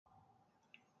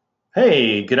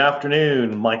Hey, good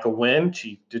afternoon. Michael Wynn,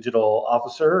 Chief Digital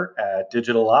Officer at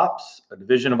Digital Ops, a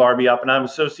division of RB Oppenheim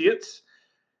Associates.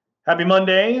 Happy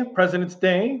Monday, President's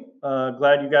Day.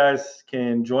 Glad you guys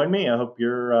can join me. I hope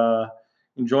you're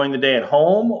enjoying the day at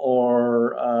home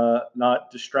or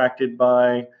not distracted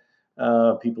by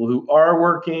people who are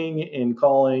working and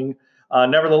calling.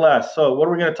 Nevertheless, so what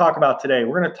are we going to talk about today?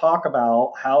 We're going to talk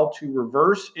about how to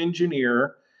reverse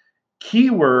engineer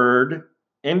keyword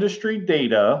industry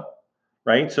data,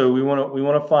 right? So we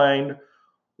want to find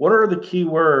what are the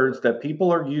keywords that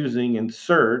people are using in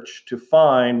search to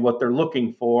find what they're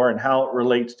looking for and how it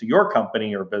relates to your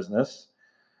company or business,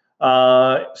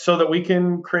 so that we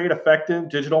can create effective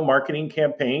digital marketing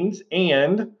campaigns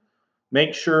and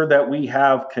make sure that we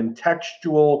have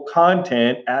contextual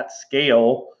content at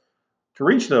scale to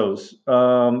reach those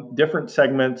different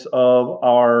segments of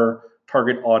our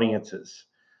target audiences.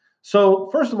 So,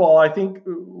 first of all, I think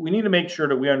we need to make sure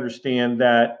that we understand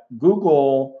that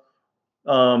Google,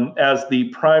 as the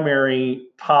primary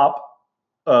top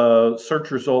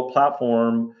search result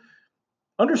platform,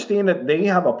 understand that they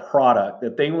have a product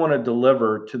that they want to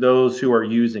deliver to those who are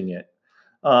using it.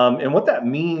 And what that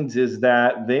means is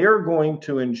that they are going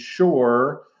to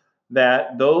ensure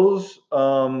that those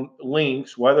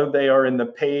links, whether they are in the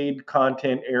paid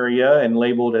content area and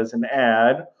labeled as an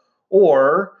ad,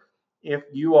 or if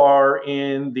you are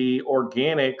in the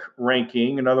organic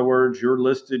ranking, in other words, you're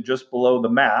listed just below the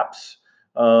maps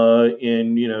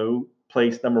in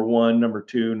place number one, number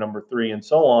two, number three, and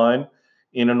so on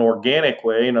in an organic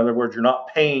way. In other words, you're not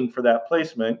paying for that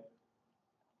placement.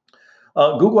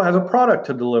 Google has a product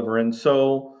to deliver. And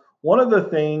so, one of the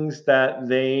things that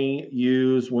they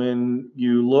use when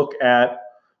you look at,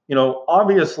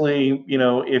 obviously,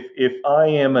 if I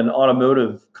am an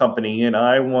automotive company and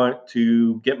I want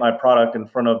to get my product in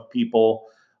front of people,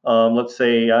 let's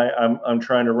say I'm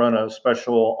trying to run a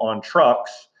special on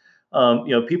trucks,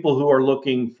 people who are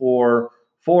looking for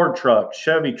Ford trucks,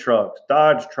 Chevy trucks,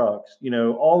 Dodge trucks,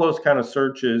 all those kind of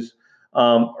searches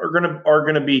are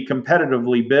gonna be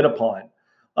competitively bid upon.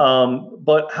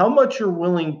 But how much you're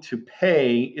willing to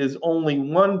pay is only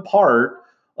one part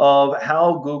of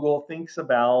how Google thinks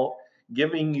about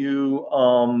giving you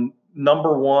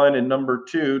number one and number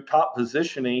two top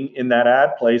positioning in that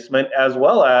ad placement, as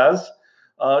well as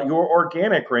your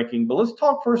organic ranking. But let's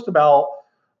talk first about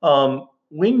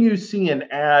when you see an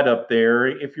ad up there.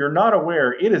 If you're not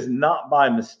aware, it is not by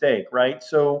mistake, right?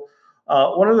 So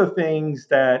one of the things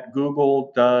that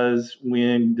Google does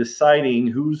when deciding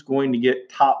who's going to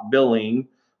get top billing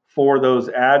for those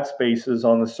ad spaces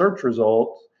on the search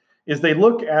results is they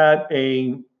look at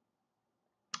a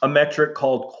metric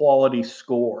called quality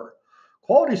score.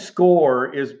 Quality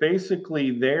score is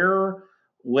basically their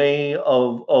way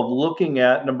of looking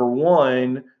at, number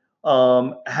one,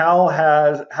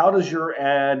 how does your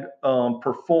ad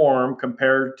perform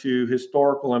compared to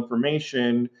historical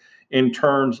information in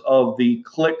terms of the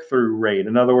click through rate.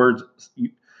 In other words,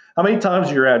 how many times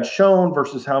is your ad shown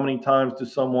versus how many times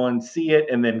does someone see it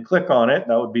and then click on it?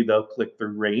 That would be the click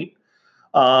through rate,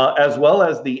 as well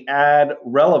as the ad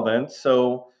relevance.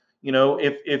 So,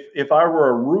 if I were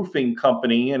a roofing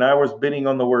company and I was bidding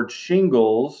on the word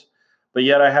shingles, but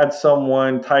yet I had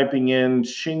someone typing in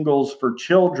shingles for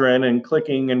children and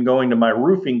clicking and going to my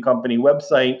roofing company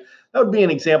website, that would be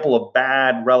an example of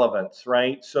bad relevance,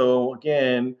 right? So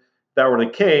again, if that were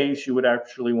the case, you would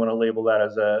actually want to label that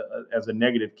as a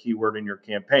negative keyword in your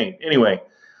campaign. Anyway,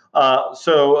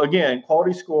 so again,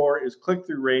 quality score is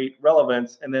click-through rate,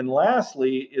 relevance, and then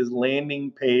lastly is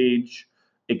landing page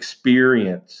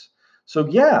experience. So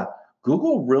yeah,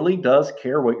 Google really does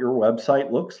care what your website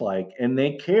looks like, and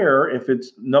they care if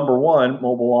it's number one,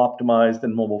 mobile optimized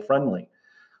and mobile friendly.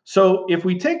 So if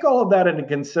we take all of that into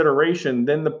consideration,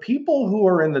 then the people who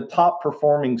are in the top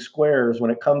performing squares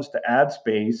when it comes to ad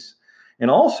space, and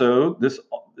also this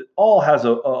all has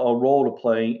a role to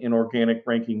play in organic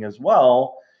ranking as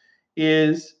well,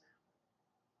 is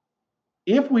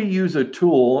if we use a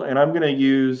tool, and I'm going to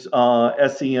use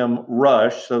SEM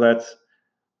Rush, so that's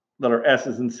letter S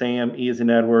is in Sam, E is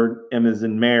in Edward, M is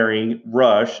in Mary,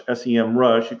 Rush, SEM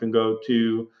Rush. You can go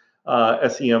to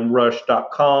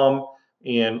semrush.com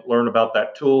and learn about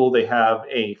that tool. They have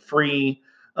a free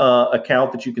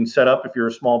account that you can set up if you're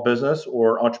a small business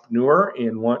or entrepreneur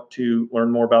and want to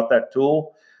learn more about that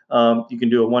tool. You can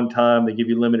do it one time. They give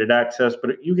you limited access,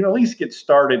 but you can at least get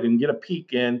started and get a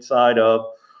peek inside of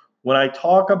when I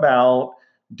talk about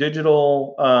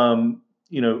digital,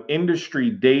 industry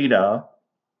data,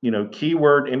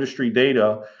 keyword industry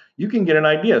data, you can get an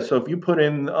idea. So if you put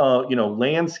in,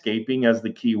 landscaping as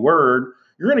the keyword,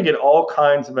 you're going to get all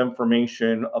kinds of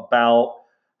information about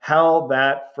how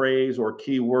that phrase or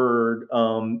keyword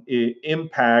it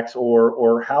impacts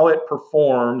or how it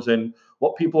performs and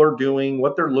what people are doing,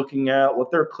 what they're looking at, what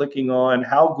they're clicking on,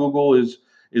 how Google is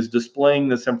displaying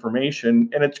this information,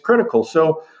 and it's critical.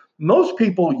 So most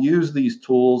people use these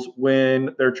tools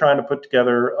when they're trying to put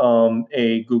together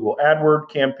a Google AdWord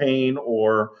campaign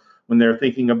or when they're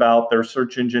thinking about their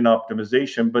search engine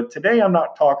optimization. But today I'm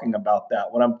not talking about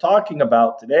that. What I'm talking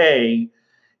about today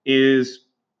is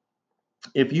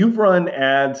if you've run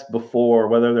ads before,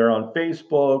 whether they're on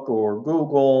Facebook or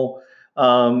Google,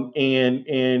 and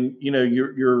you know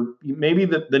you're maybe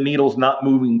the needle's not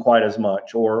moving quite as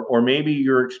much, or maybe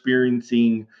you're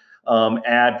experiencing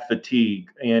ad fatigue,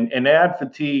 and ad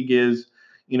fatigue is,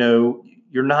 you know,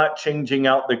 you're not changing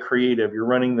out the creative, you're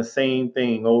running the same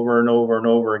thing over and over and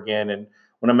over again. And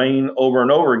when I mean over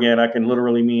and over again, I can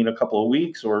literally mean a couple of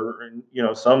weeks, or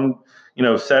some,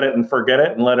 set it and forget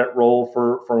it and let it roll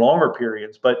for longer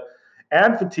periods. But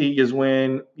ad fatigue is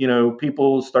when,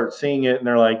 people start seeing it and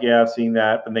they're like, yeah, I've seen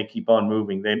that, and they keep on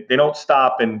moving. They don't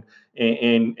stop and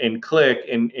click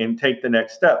and take the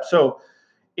next step. So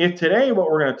if today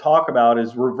what we're going to talk about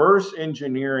is reverse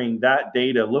engineering that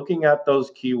data, looking at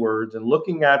those keywords and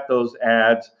looking at those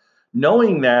ads,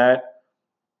 knowing that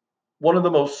one of the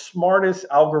most smartest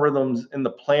algorithms in the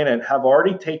planet have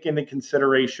already taken into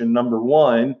consideration, number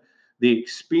one, the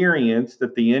experience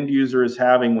that the end user is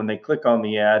having when they click on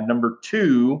the ad. Number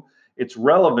two, it's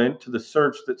relevant to the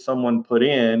search that someone put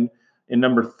in. And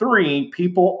number three,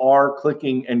 people are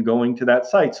clicking and going to that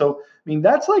site. So, I mean,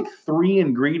 that's like three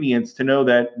ingredients to know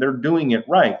that they're doing it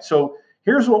right. So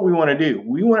here's what we want to do.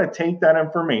 We want to take that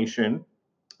information.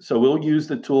 So we'll use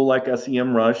the tool like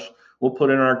SEMrush. We'll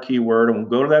put in our keyword and we'll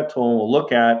go to that tool and we'll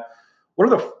look at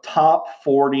what are the top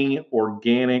 40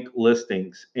 organic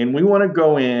listings. And we want to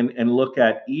go in and look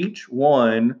at each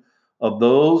one of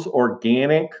those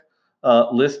organic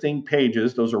listing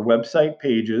pages. Those are website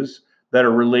pages that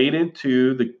are related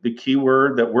to the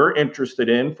keyword that we're interested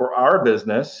in for our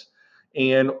business,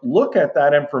 and look at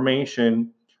that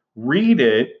information, read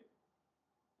it,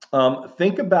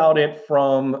 think about it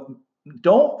from,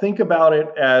 don't think about it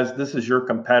as this is your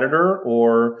competitor,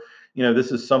 or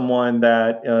this is someone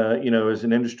that is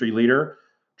an industry leader.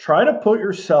 Try to put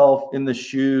yourself in the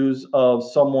shoes of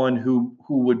someone who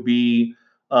would be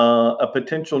a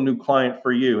potential new client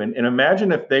for you, and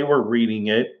imagine if they were reading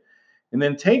it. And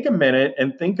then take a minute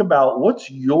and think about, what's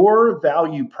your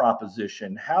value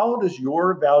proposition? How does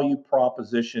your value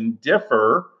proposition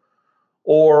differ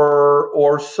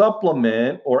or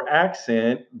supplement or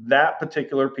accent that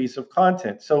particular piece of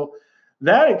content? So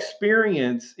that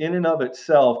experience in and of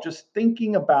itself, just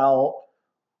thinking about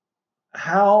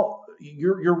how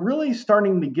you're really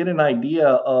starting to get an idea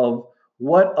of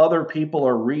what other people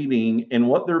are reading and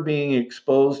what they're being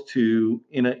exposed to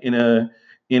in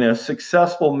a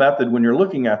successful method when you're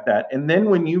looking at that. And then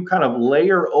when you kind of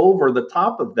layer over the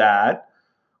top of that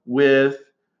with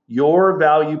your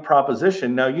value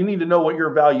proposition. Now, you need to know what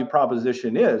your value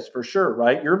proposition is for sure,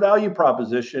 right? Your value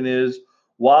proposition is,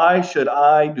 why should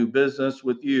I do business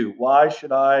with you? Why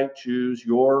should I choose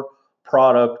your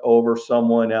product over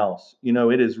someone else?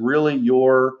 It is really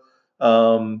your,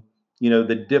 the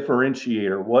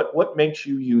differentiator. What makes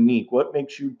you unique? What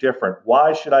makes you different?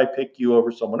 Why should I pick you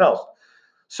over someone else?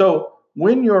 So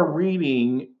when you're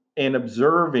reading and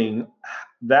observing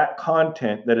that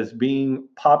content that is being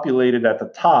populated at the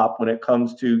top when it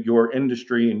comes to your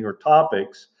industry and your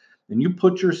topics, and you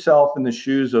put yourself in the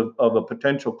shoes of a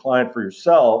potential client for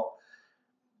yourself,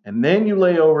 and then you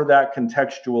lay over that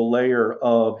contextual layer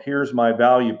of, here's my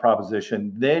value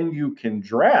proposition, then you can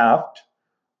draft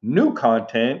new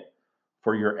content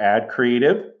for your ad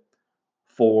creative,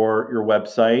 for your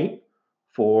website,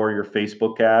 for your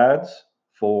Facebook ads,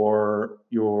 for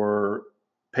your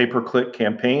pay-per-click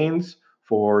campaigns,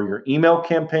 for your email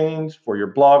campaigns, for your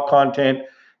blog content.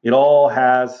 It all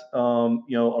has a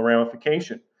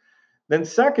ramification. Then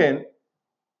second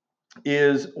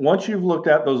is, once you've looked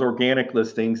at those organic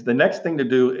listings, the next thing to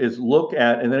do is look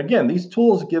at, and then again, these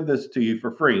tools give this to you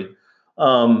for free.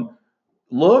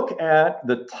 Look at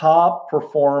the top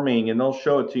performing, and they'll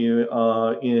show it to you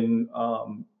in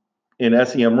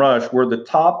SEMrush, where the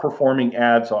top performing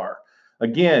ads are.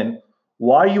 Again,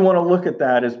 why you want to look at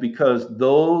that is because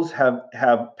those have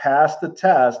passed the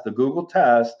test, the Google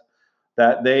test,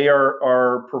 that they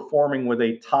are performing with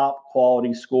a top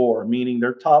quality score, meaning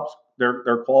their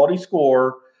quality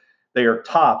score, they are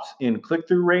tops in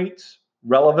click-through rates,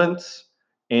 relevance,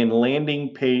 and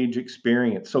landing page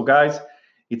experience. So guys,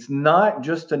 it's not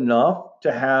just enough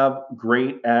to have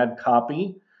great ad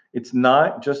copy. It's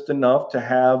not just enough to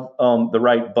have the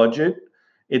right budget.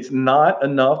 It's not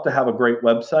enough to have a great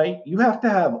website. You have to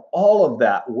have all of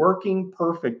that working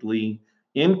perfectly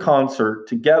in concert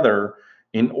together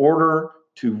in order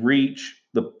to reach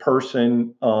the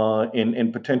person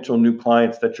and potential new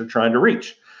clients that you're trying to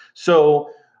reach. So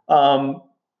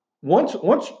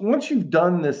once you've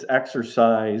done this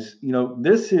exercise,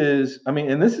 this is,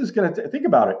 and this is going to think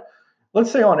about it.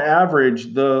 Let's say on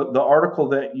average, the article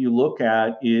that you look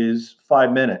at is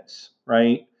 5 minutes,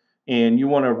 right? And you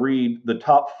want to read the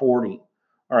top 40.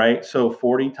 All right, so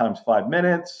 40 times 5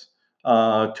 minutes,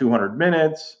 200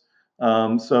 minutes.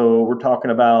 So we're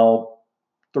talking about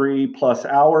 3+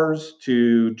 hours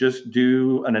to just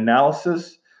do an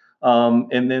analysis.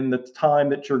 And then the time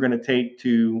that you're going to take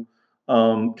to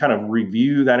kind of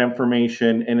review that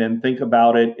information and then think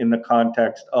about it in the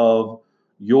context of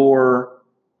your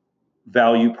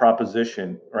value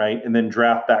proposition, right? And then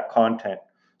draft that content.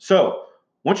 So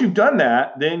once you've done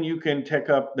that, then you can take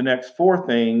up the next 4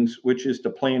 things, which is to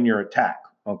plan your attack.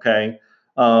 Okay.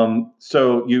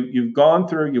 So you've gone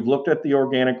through, you've looked at the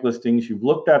organic listings, you've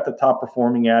looked at the top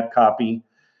performing ad copy,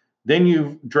 then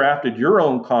you've drafted your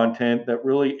own content that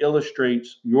really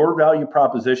illustrates your value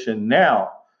proposition.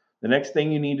 Now, the next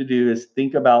thing you need to do is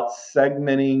think about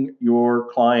segmenting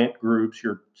your client groups.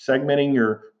 You're segmenting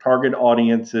your target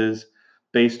audiences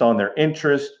based on their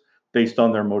interest, based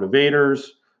on their motivators,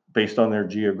 based on their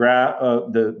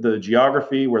the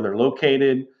geography where they're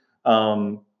located,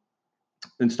 and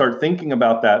start thinking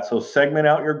about that. So segment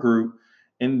out your group.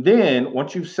 And then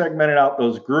once you've segmented out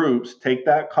those groups, take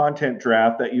that content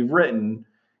draft that you've written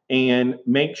and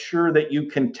make sure that you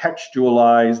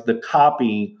contextualize the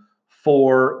copy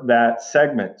for that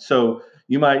segment. So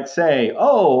you might say,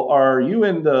 "Oh, are you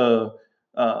in the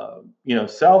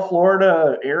South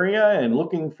Florida area and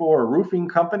looking for a roofing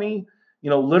company?"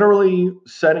 Literally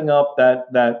setting up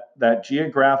that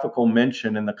geographical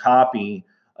mention in the copy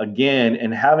again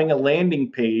and having a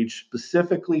landing page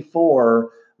specifically for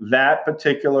that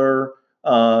particular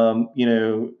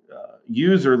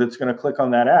user that's going to click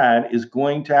on that ad is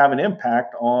going to have an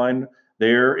impact on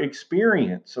their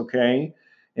experience. Okay.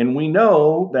 And we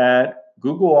know that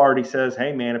Google already says,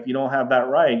 hey man, if you don't have that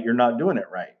right, you're not doing it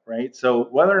right. Right. So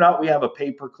whether or not we have a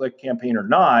pay-per-click campaign or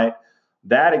not,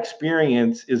 that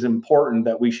experience is important,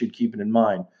 that we should keep it in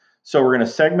mind. So we're going to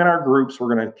segment our groups.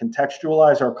 We're going to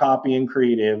contextualize our copy and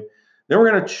creative. Then we're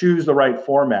going to choose the right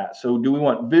format. So do we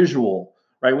want visual,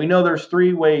 right? We know there's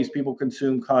 3 ways people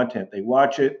consume content. They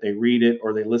watch it, they read it,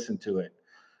 or they listen to it.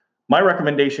 My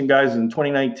recommendation, guys, in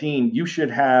 2019, you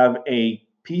should have a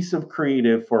piece of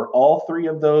creative for all 3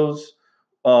 of those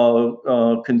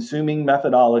consuming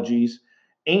methodologies,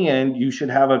 and you should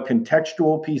have a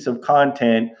contextual piece of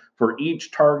content for each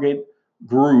target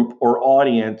group or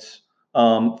audience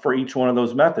for each one of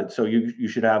those methods. So you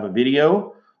should have a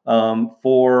video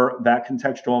for that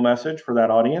contextual message for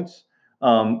that audience,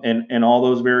 and all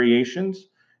those variations.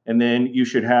 And then you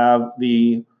should have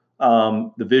the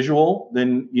visual.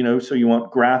 Then, so you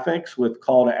want graphics with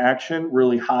call to action,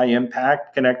 really high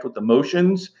impact, connect with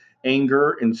emotions,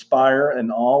 anger, inspire,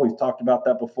 and all. We've talked about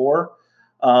that before.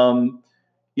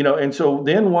 And so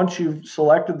then once you've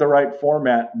selected the right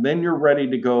format, then you're ready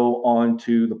to go on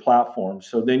to the platform.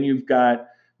 So then you've got,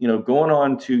 going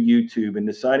on to YouTube and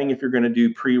deciding if you're going to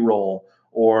do pre-roll,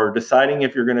 or deciding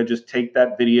if you're going to just take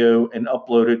that video and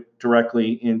upload it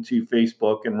directly into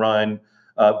Facebook and run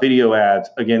video ads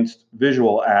against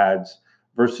visual ads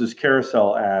versus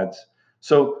carousel ads.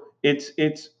 So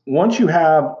it's once you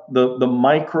have the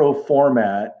micro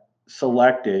format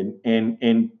selected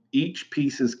and each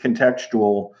piece is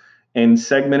contextual and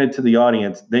segmented to the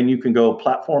audience, then you can go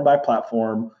platform by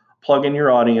platform, plug in your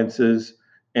audiences,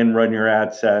 and run your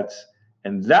ad sets.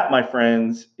 And that, my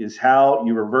friends, is how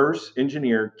you reverse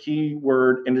engineer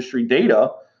keyword industry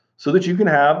data so that you can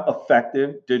have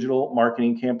effective digital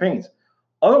marketing campaigns.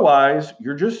 Otherwise,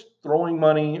 you're just throwing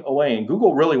money away. And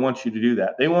Google really wants you to do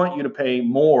that. They want you to pay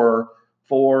more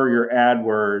for your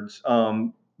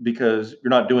AdWords because you're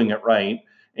not doing it right.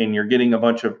 And you're getting a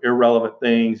bunch of irrelevant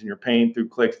things and you're paying through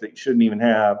clicks that you shouldn't even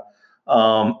have.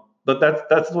 But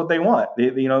that's what they want.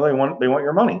 They want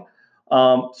your money.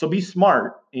 So be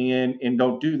smart and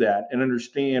don't do that, and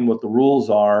understand what the rules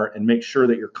are and make sure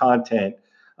that your content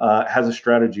has a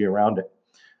strategy around it.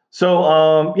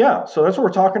 So so that's what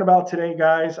we're talking about today,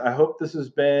 guys. I hope this has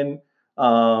been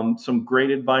some great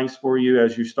advice for you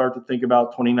as you start to think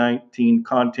about 2019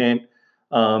 content.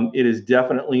 It is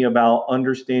definitely about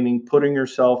understanding, putting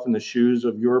yourself in the shoes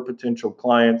of your potential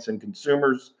clients and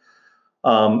consumers.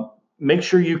 Make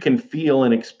sure you can feel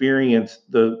and experience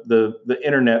the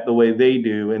internet the way they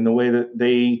do, and the way that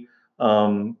they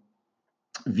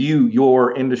view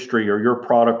your industry or your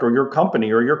product or your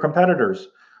company or your competitors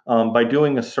by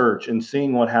doing a search and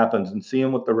seeing what happens and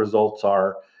seeing what the results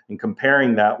are and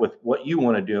comparing that with what you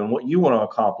want to do and what you want to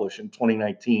accomplish in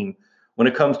 2019 when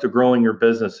it comes to growing your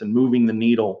business and moving the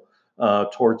needle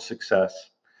towards success.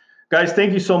 Guys,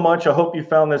 thank you so much. I hope you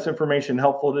found this information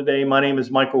helpful today. My name is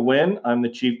Michael Wynn. I'm the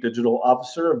Chief Digital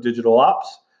Officer of Digital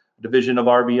Ops, division of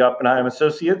RB Oppenheim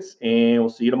Associates, and we'll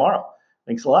see you tomorrow.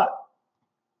 Thanks a lot.